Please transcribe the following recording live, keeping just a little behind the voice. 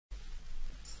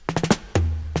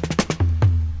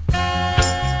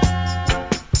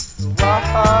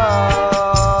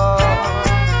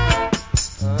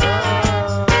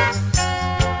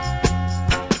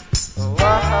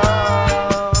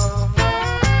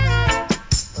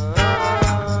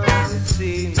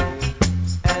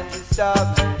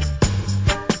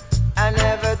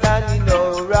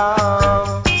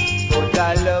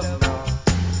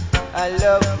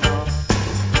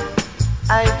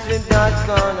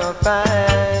gonna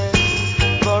find.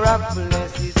 For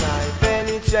humbleness is my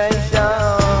penetration,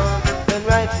 and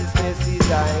righteousness is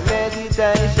my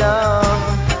meditation.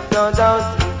 No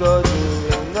doubt you go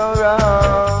doing no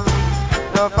wrong,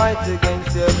 no fight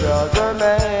against your brother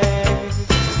man.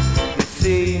 You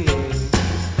see me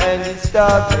and you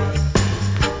stop me,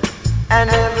 I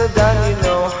never done you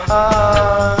no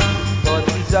harm, but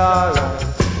it's alright,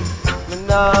 me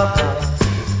not fight,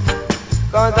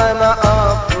 'cause I'm a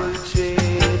awful tree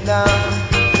now.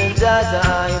 Since that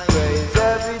I praise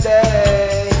every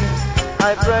day,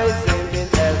 I praise him in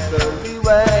every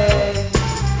way.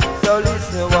 So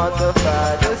listen what the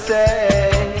Father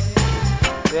say,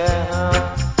 yeah.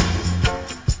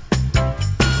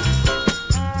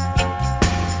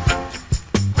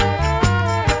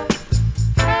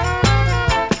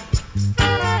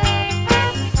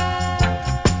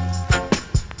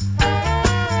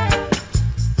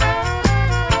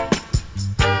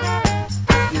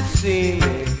 See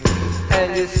me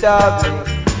and you stop me,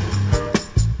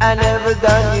 I never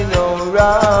done you no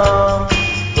wrong,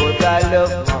 but I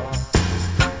love more,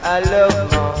 I love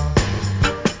more.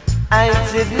 I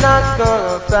did not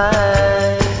gonna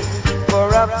find, for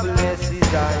humbleness is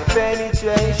my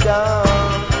penetration,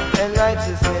 and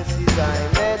righteousness is my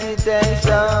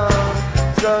meditation.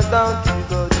 So don't you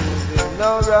go doing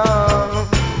no wrong,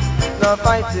 no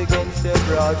fight against your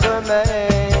brother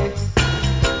man.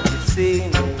 You see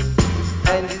me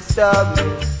and you stop me,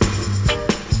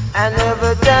 I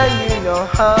never done you no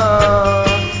harm,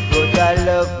 but I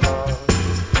love more,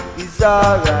 it's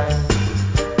alright.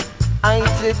 I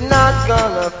did not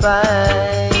gonna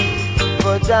find,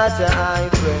 for that I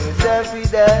praise every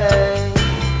day,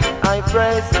 I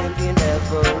praise him in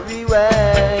every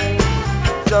way.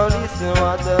 So listen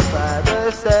what the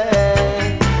Father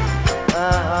say,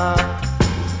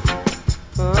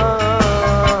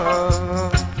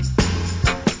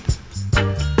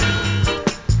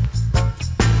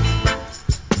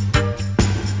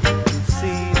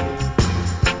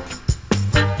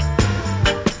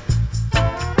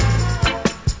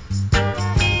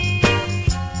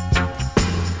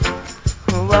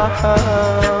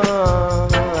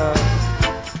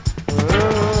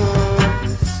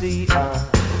 you see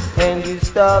and you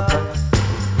stop,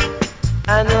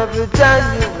 I never done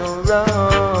you no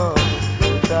wrong,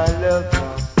 but I love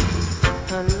her,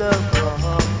 I love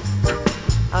her,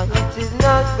 and it is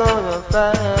not gonna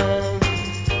find,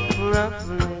 for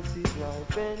humbleness is my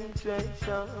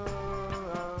penetration.